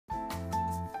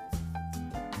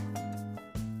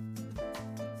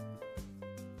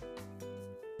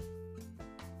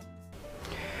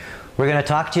We're going to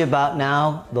talk to you about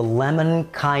now the Lemon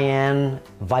Cayenne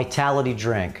Vitality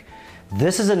Drink.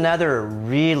 This is another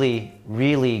really,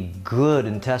 really good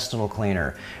intestinal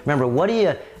cleaner. Remember, what do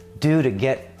you do to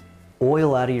get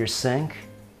oil out of your sink?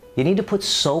 You need to put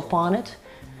soap on it.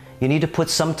 You need to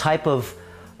put some type of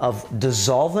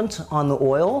dissolvent on the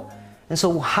oil. And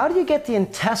so how do you get the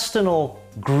intestinal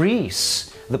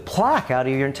grease, the plaque out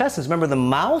of your intestines? Remember, the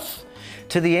mouth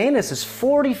to the anus is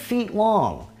 40 feet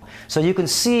long. So you can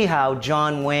see how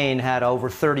John Wayne had over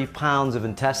 30 pounds of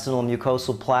intestinal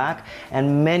mucosal plaque,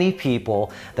 and many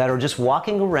people that are just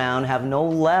walking around have no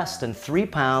less than 3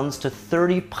 pounds to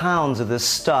 30 pounds of this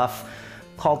stuff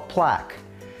called plaque.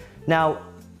 Now,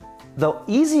 the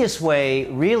easiest way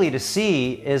really to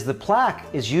see is the plaque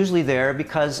is usually there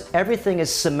because everything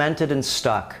is cemented and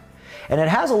stuck. And it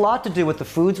has a lot to do with the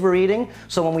foods we're eating.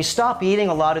 So when we stop eating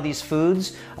a lot of these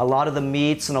foods, a lot of the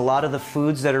meats and a lot of the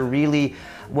foods that are really,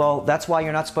 well, that's why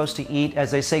you're not supposed to eat,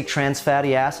 as they say, trans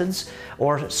fatty acids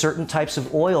or certain types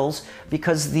of oils,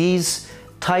 because these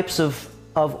types of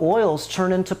oils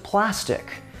turn into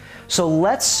plastic. So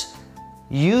let's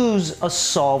use a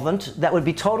solvent that would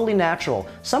be totally natural.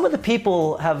 Some of the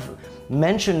people have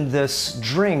mentioned this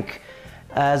drink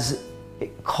as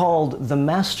called the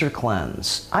Master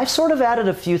Cleanse. I've sort of added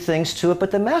a few things to it, but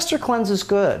the Master Cleanse is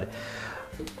good.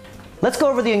 Let's go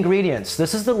over the ingredients.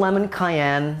 This is the Lemon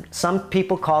Cayenne. Some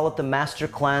people call it the Master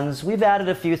Cleanse. We've added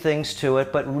a few things to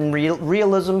it, but in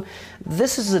realism,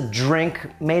 this is a drink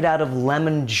made out of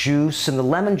lemon juice, and the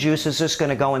lemon juice is just going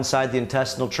to go inside the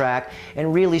intestinal tract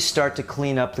and really start to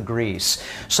clean up the grease.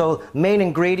 So, main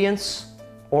ingredients: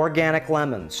 organic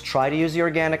lemons. Try to use the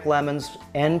organic lemons.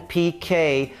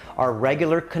 NPK are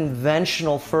regular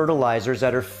conventional fertilizers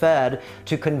that are fed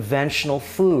to conventional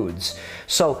foods.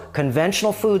 So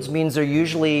conventional foods means they're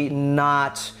usually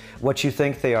not what you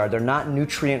think they are. They're not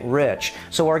nutrient rich.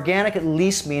 So organic at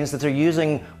least means that they're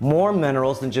using more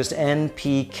minerals than just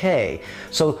NPK.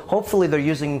 So hopefully they're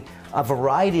using a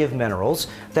variety of minerals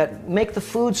that make the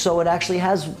food so it actually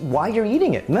has why you're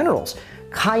eating it, minerals.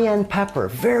 Cayenne pepper,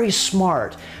 very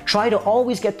smart. Try to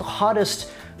always get the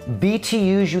hottest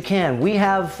BTUs you can. We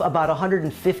have about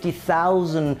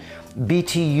 150,000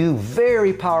 BTU,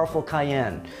 very powerful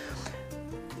cayenne.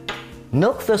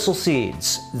 Milk thistle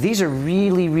seeds. These are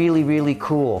really, really, really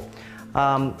cool.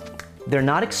 They're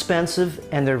not expensive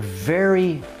and they're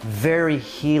very, very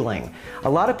healing. A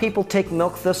lot of people take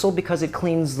milk thistle because it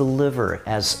cleans the liver,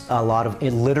 as a lot of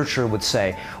literature would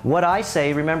say. What I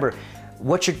say, remember,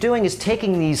 what you're doing is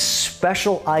taking these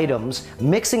special items,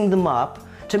 mixing them up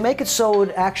to make it so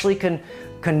it actually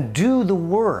can do the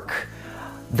work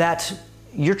that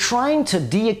you're trying to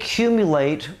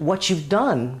deaccumulate what you've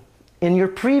done in your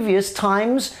previous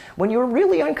times when you were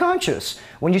really unconscious.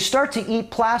 When you start to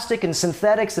eat plastic and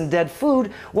synthetics and dead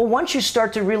food, well, once you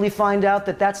start to really find out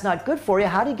that that's not good for you,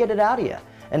 how do you get it out of you?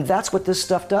 And that's what this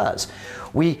stuff does.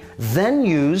 We then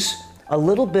use a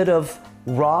little bit of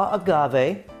raw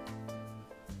agave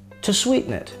to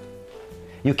sweeten it.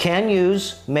 You can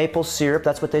use maple syrup.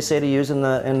 That's what they say to use in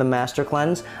the Master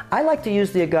Cleanse. I like to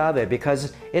use the agave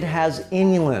because it has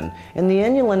inulin. And the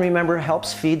inulin, remember,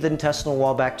 helps feed the intestinal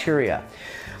wall bacteria.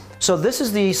 So this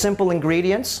is the simple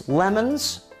ingredients: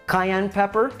 lemons, cayenne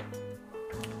pepper,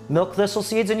 milk thistle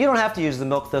seeds. And you don't have to use the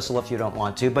milk thistle if you don't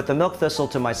want to, but the milk thistle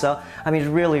to myself, I mean,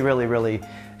 really, really, really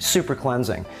super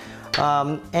cleansing.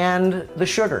 And the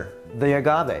sugar, the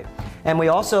agave. And we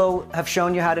also have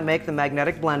shown you how to make the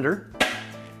magnetic blender.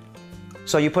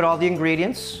 So you put all the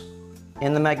ingredients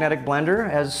in the magnetic blender,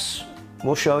 as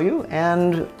we'll show you,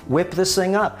 and whip this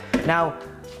thing up. Now,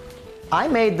 I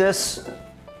made this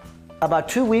about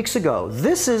 2 weeks ago.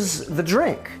 This is the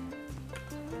drink.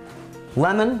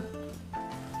 Lemon,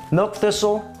 milk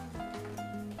thistle,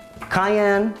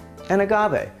 cayenne, and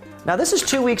agave. Now this is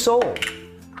 2 weeks old.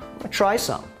 I'm gonna try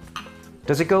some.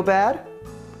 Does it go bad?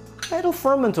 It'll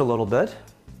ferment a little bit.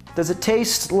 Does it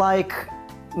taste like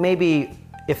maybe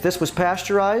if this was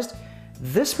pasteurized?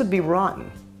 This would be rotten.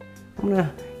 I'm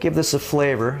gonna give this a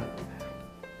flavor.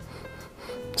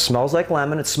 It smells like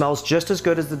lemon. It smells just as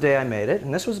good as the day I made it.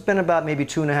 And this has been about maybe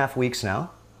 2.5 weeks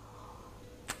now.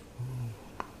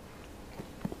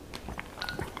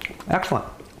 Excellent.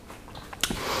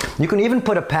 You can even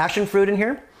put a passion fruit in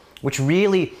here, which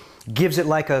really gives it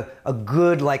like a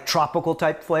good, like tropical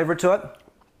type flavor to it.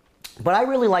 But I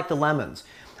really like the lemons.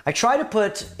 I try to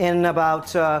put in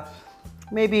about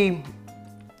maybe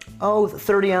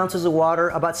 30 ounces of water,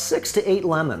 about 6 to 8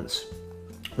 lemons.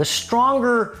 The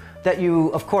stronger that you,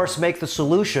 of course, make the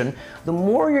solution, the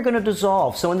more you're going to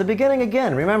dissolve. So in the beginning,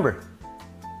 again, remember,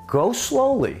 go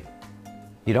slowly.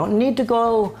 You don't need to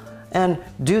go and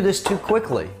do this too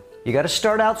quickly. You got to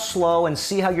start out slow and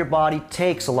see how your body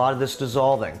takes a lot of this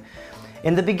dissolving.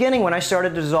 In the beginning, when I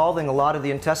started dissolving a lot of the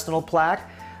intestinal plaque,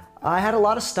 I had a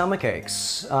lot of stomach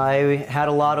aches. I had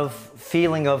a lot of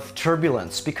feeling of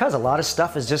turbulence because a lot of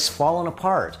stuff is just falling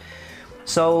apart.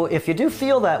 So if you do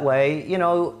feel that way, you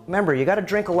know, remember, you got to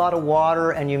drink a lot of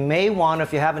water, and you may want,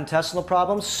 if you have intestinal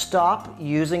problems, stop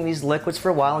using these liquids for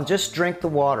a while and just drink the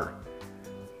water.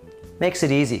 Makes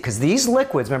it easy, because these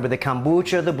liquids, remember the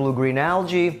kombucha, the blue-green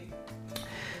algae,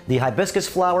 the hibiscus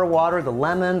flower water, the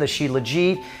lemon, the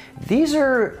shilajit, these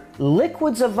are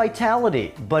liquids of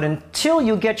vitality, but until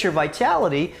you get your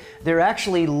vitality, they're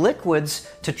actually liquids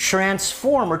to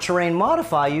transform or terrain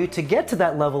modify you to get to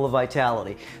that level of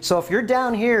vitality. So if you're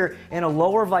down here in a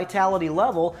lower vitality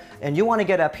level and you want to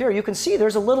get up here, you can see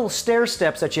there's a little stair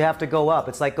steps that you have to go up.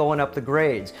 It's like going up the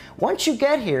grades. Once you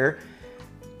get here,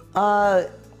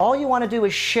 all you want to do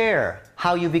is share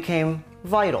how you became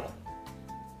vital.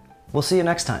 We'll see you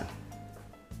next time.